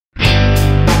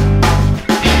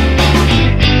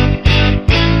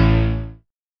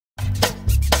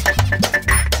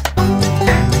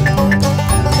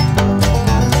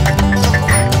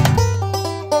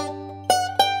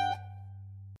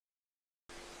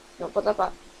No, put that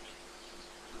back.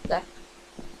 There.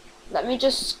 Let me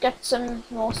just get some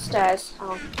more stairs. Hang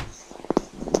on.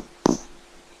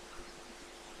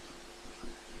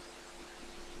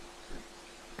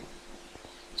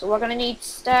 So we're gonna need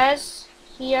stairs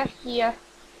here, here.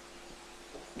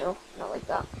 No, not like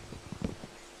that.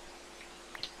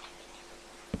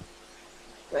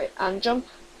 Right, and jump.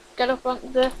 Get up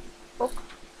onto the hook.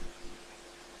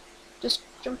 Just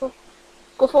jump up.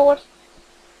 Go forward.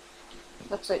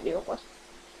 That's slightly awkward.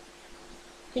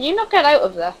 Can you not get out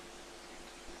of there?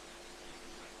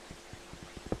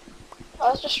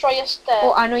 Let's destroy your stairs.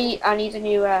 Oh, I need a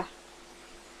new I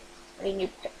need a new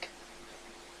pick.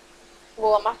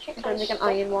 Well, I'm actually I'm kind gonna of make an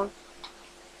iron one.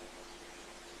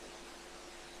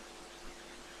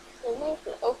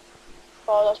 Oh,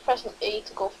 I was pressing E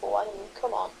to go forward. I mean,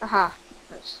 come on. Aha.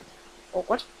 That's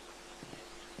awkward.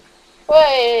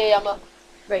 Wait, I'm a...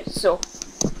 Right, so.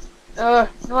 No,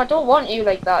 I don't want you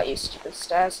like that, you stupid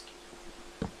stairs.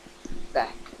 There,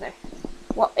 no.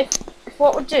 What if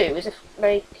what we'll do is if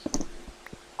like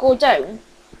go down.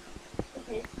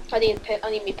 I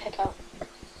need me pick out.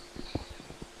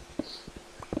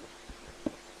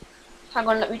 Hang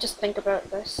on, let me just think about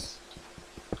this.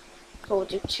 Before we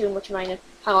do too much mining.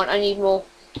 Hang on, I need more.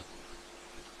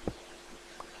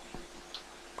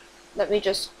 Let me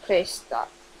just place that.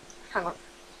 Hang on.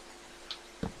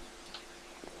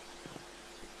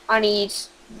 I need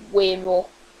way more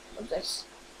of this.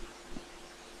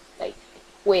 Like,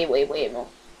 way more.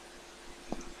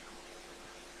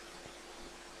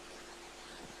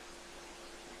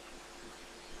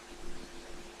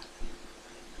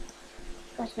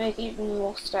 Let's make even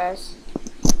more stairs.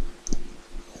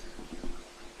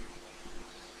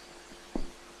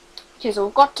 Okay, so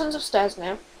we've got tons of stairs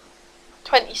now.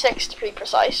 26 to be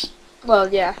precise.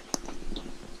 Well, yeah.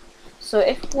 So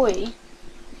if we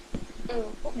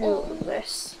do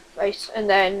this, right, and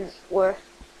then we're...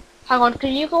 Hang on,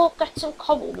 can you go get some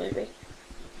cobble, maybe?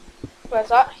 Where's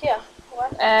that? Here. Where?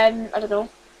 I don't know.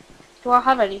 Do I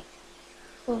have any?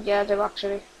 Oh, yeah, I do,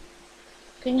 actually.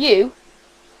 Can you,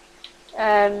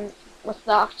 with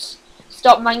that,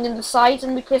 stop mining the sides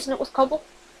and replacing it with cobble?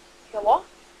 The what?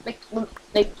 Like,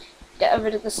 get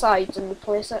rid of the sides and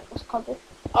replace it with cobble.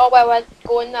 Oh, where we're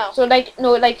going now? So, like,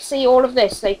 no, like, see all of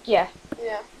this, like, yeah.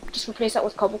 Yeah. Just replace that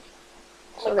with cobble.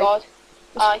 Oh So, my like, god.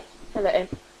 Aye. fill it in.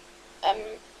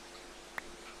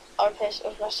 I'll replace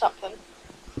it with something.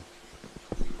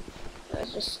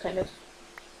 Let's just kind of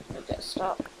get a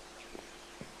start.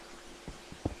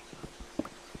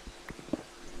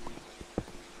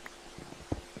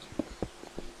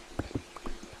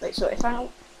 Wait, so if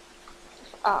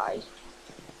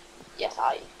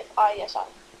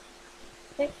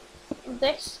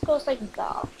this goes like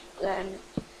that, then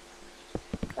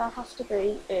that has to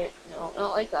be it. No,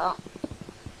 not like that.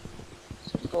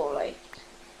 So go like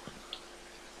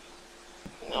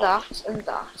that and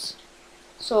that.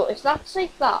 So if that's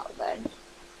like that, then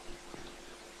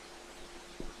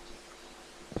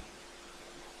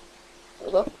there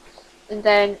we go. And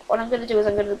then what I'm gonna do is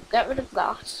I'm gonna get rid of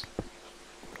that.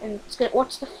 And it's gonna,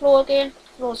 what's the floor again?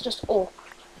 The floor's just oak.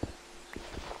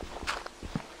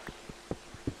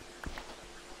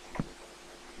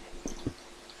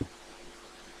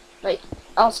 Right,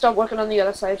 I'll start working on the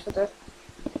other side for the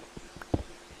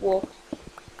wall.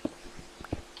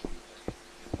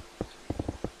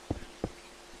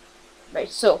 Right,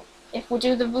 so if we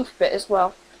do the roof bit as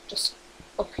well, just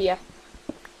up here.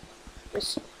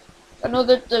 I know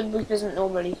that the roof isn't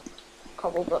normally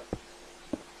cobble, but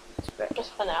it's a bit.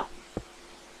 Just for now.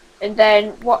 And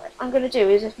then what I'm gonna do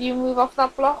is if you move off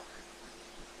that block,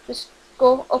 just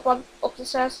go up the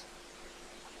stairs.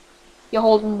 You're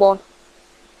holding one.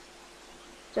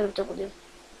 Instead of W.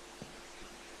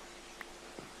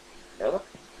 There we go.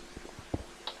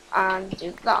 And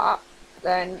do that,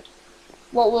 then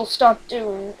what we'll start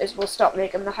doing is we'll start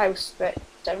making the house bit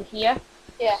down here.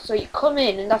 Yeah. So you come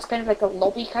in and that's kind of like a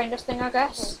lobby kind of thing, I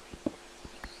guess.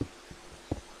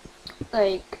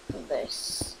 Like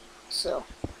this. So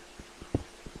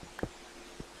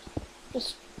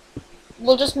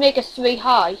we'll just make it 3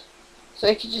 high. So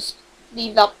if you just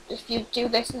leave that, if you do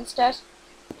this instead,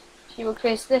 if you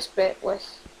replace this bit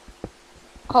with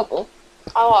cobble,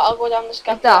 I'll go down the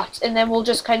scaffold. like that, and then we'll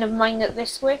just kind of mine it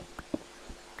this way.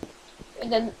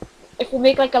 And then if we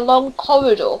make like a long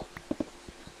corridor,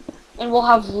 and we'll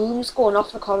have rooms going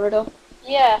off the corridor.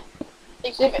 Yeah.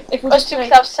 So if we us just two like,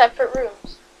 could have separate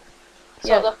rooms. So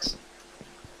yeah. it looks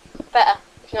better,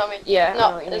 if you know what I mean. Yeah, I know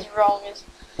Not what you as mean. wrong as...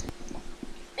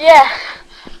 Yeah.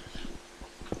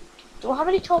 Do I have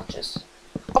any torches?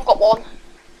 I've got one.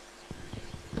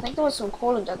 I think there was some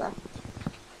coal under there.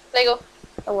 There you go.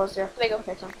 That was, yeah. There you go.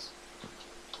 Okay, thanks.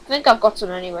 I think I've got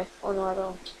some anyway. Oh no, I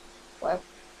don't. Well,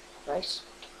 nice.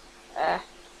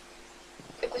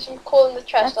 If there's some coal in the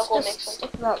chest, Let's I'll go just make some.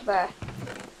 stick that there.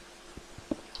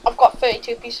 I've got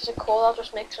 32 pieces of coal, I'll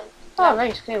just make some. Oh, now.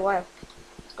 right, okay, wow.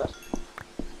 That's good.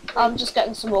 I'm just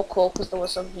getting some more coal because there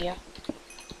was some here.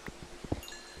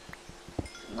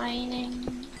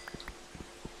 Mining.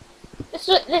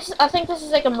 I think this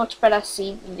is like a much better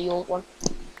seed than the old one.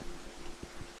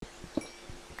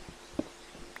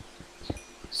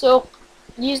 So,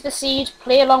 use the seed,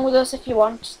 play along with us if you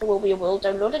want. There will be a world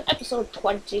download in episode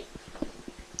 20.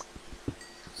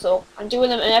 So, I'm doing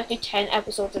them in every 10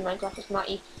 episodes in Minecraft with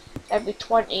Matty. Every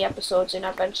 20 episodes in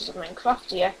Adventures of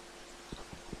Minecraft, yeah.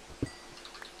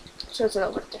 So it's a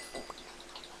little bit different.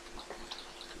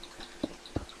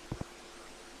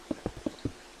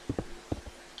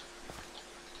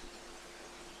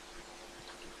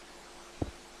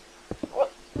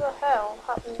 What the hell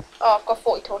happened? Oh, I've got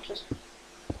 40 torches.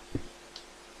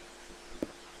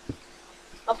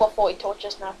 I've got 40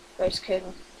 torches now. Right,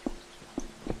 kidding.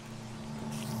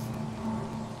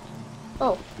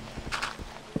 Oh.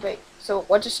 Right, so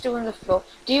we're just doing the floor.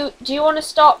 Do you want to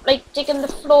start like digging the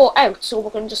floor out so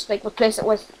we can just like replace it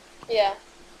with? Yeah.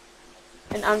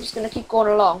 And I'm just gonna keep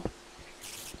going along.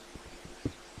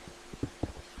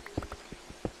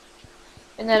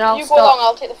 And then You go along,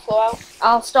 I'll take the floor out.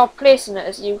 I'll start placing it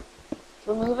as you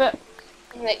remove it.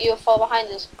 And then you'll follow behind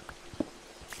us.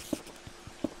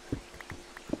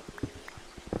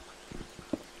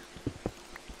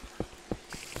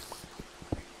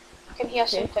 I can hear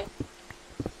something.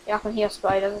 Yeah, I can hear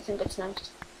spiders. I think it's night.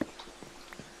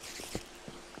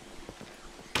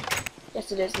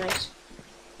 Yes, it is night.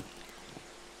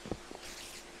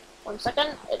 1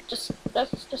 second.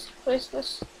 Let's just place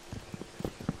this.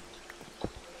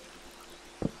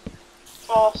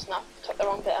 Oh snap, took the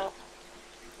wrong bit out.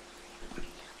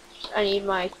 I need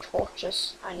my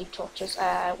torches. I need torches.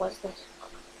 Where's this?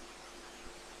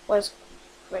 Where's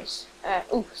Grace?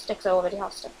 Ooh, sticks. I already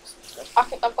have sticks. That's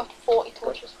good. I've got 40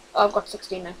 torches. Oh, I've got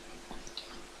 16 now.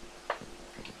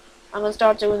 I'm gonna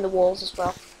start doing the walls as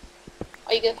well.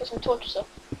 Are you gonna put some torches up?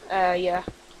 Yeah.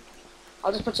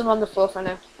 I'll just put some on the floor for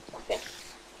now. Okay.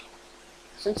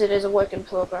 Since it is a work in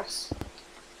progress.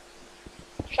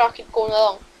 Shall I keep going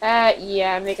along?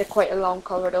 Yeah, make it quite a long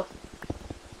corridor.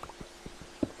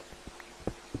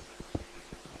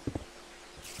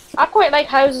 I quite like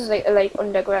houses like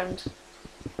underground.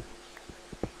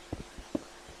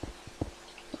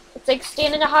 It's like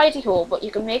staying in a hidey hole, but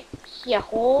you can make your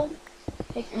home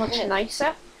like much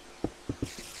nicer.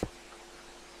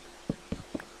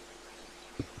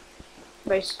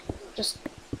 Right, just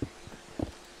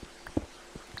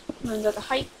under the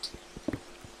height.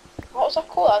 What was that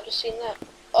called? I've just seen that.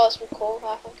 Oh, it's some coal,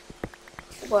 I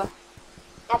think. Where?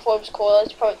 I thought it was coal.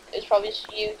 It's probably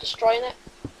just you destroying it.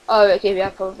 Oh, okay, yeah,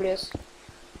 probably is.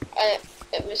 And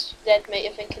it was dead, mate.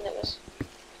 You're thinking it was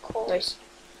coal. Nice.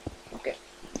 Okay.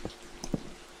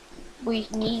 We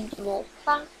need more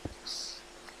planks.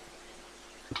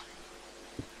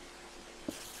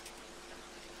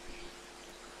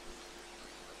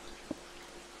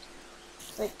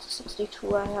 Like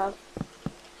 62 I have.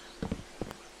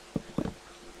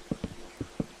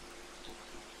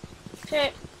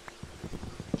 Okay.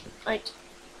 Right.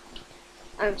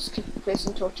 I'm just keep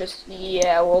placing torches.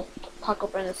 Yeah, we'll pack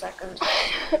up in a second.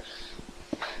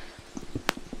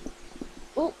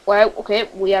 Oh, wow, okay,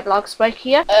 we had lag spike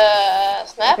here.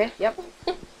 Snap? Okay, yep.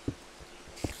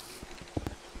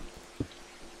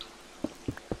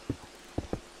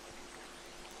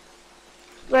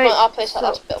 Right, Well, I'll place that so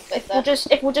last bit there.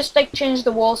 if we'll just like change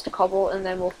the walls to cobble and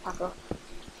then we'll pack up.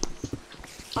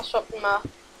 I'll swap my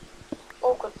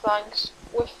awkward planks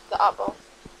with the apple.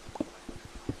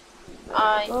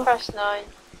 I press 9.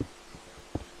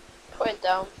 Put it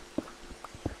down.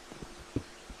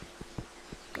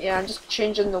 Yeah, I'm just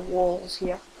changing the walls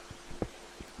here.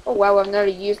 Oh wow, I've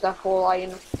nearly used that whole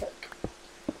iron pick.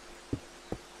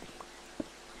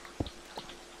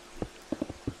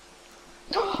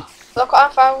 Look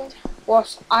what I found.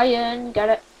 What? Iron, get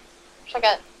it? Should I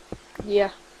get it?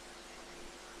 Yeah.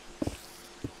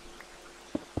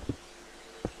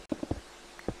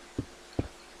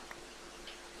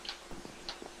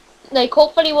 Like,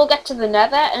 hopefully we'll get to the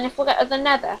nether, and if we get to the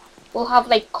nether, we'll have,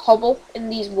 like, cobble in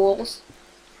these walls.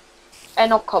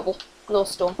 Not cobble,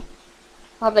 glowstone.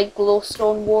 We'll have, like,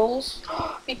 glowstone walls.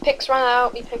 Me picks ran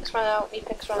out, me picks ran out, me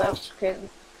picks ran out. Right, okay then.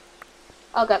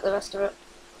 I'll get the rest of it.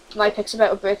 My pick's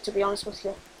about to break, to be honest with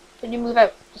you. Can you move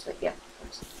out? Just like, yeah.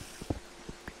 Thanks.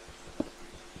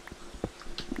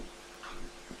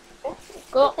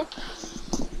 Go.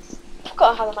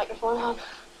 Forgot I had a microphone on.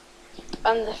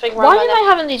 and the thing Why around am my I neck.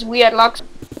 having these weird lags?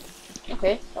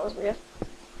 Okay, that was weird.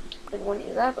 Didn't want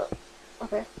you there, but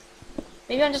okay.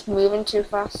 Maybe I'm just moving too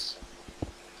fast.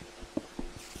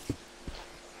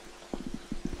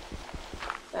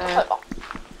 Oh,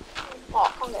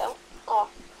 I can't get out. Oh,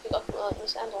 we got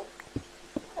this end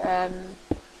on.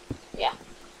 Yeah.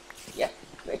 Yeah,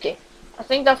 okay. I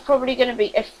think that's probably gonna be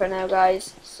it for now,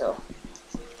 guys. So,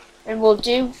 and we'll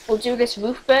do this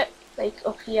roof bit like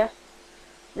up here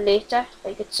later,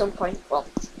 like at some point. Well,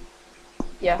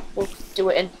 yeah, we'll do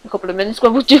it in a couple of minutes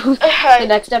when we'll do the Okay.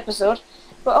 next episode.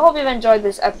 But I hope you've enjoyed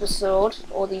this episode,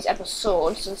 or these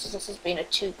episodes, since this has been a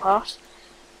two-part.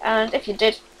 And if you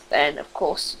did, then of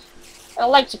course, I'd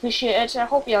like to appreciate it. I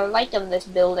hope you're liking this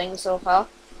building so far.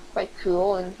 Quite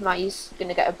cool, and Matty's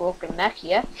gonna get a broken neck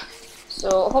here.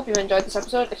 So I hope you enjoyed this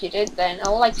episode. If you did, then I'd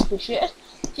like to appreciate it.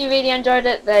 If you really enjoyed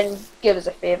it, then give us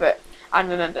a favourite. And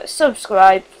remember,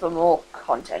 subscribe for more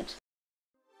content.